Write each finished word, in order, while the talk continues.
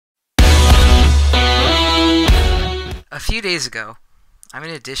few days ago, I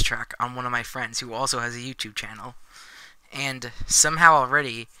made a diss track on one of my friends who also has a YouTube channel, and somehow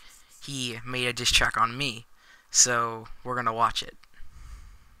already he made a diss track on me, so we're gonna watch it.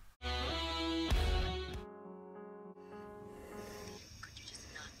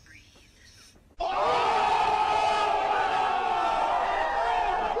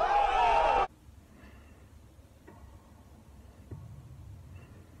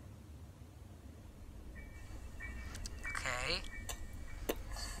 Okay.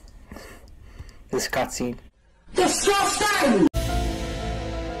 This cutscene. Disgusting!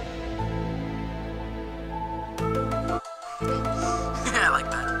 I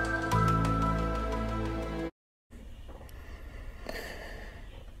like that.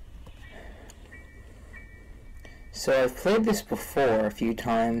 So I've played this before a few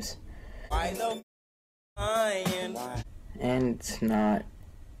times, I and it's not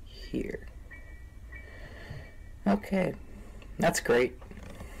here. Okay, that's great.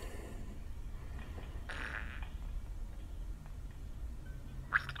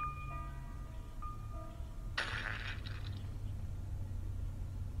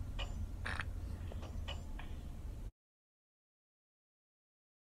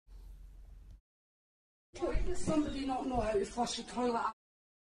 Does somebody not know how to flush a toilet?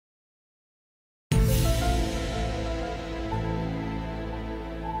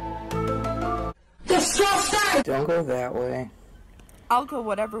 Disgusting! Don't go that way. I'll go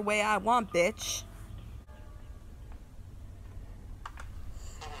whatever way I want, bitch.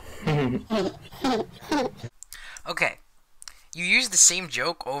 Okay. You used the same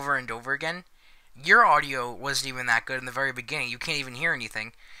joke over and over again. Your audio wasn't even that good in the very beginning. You can't even hear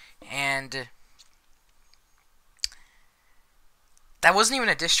anything. And that wasn't even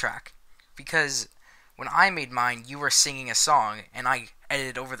a diss track, because when I made mine, you were singing a song, and I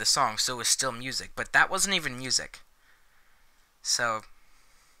edited over the song, so it was still music. But that wasn't even music. So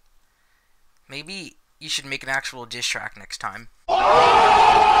maybe you should make an actual diss track next time.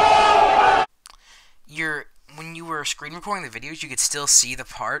 When you were screen recording the videos, you could still see the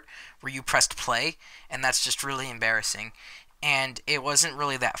part where you pressed play, and that's just really embarrassing. And it wasn't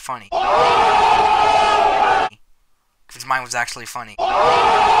really that funny, because mine was actually funny.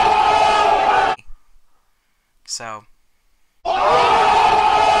 So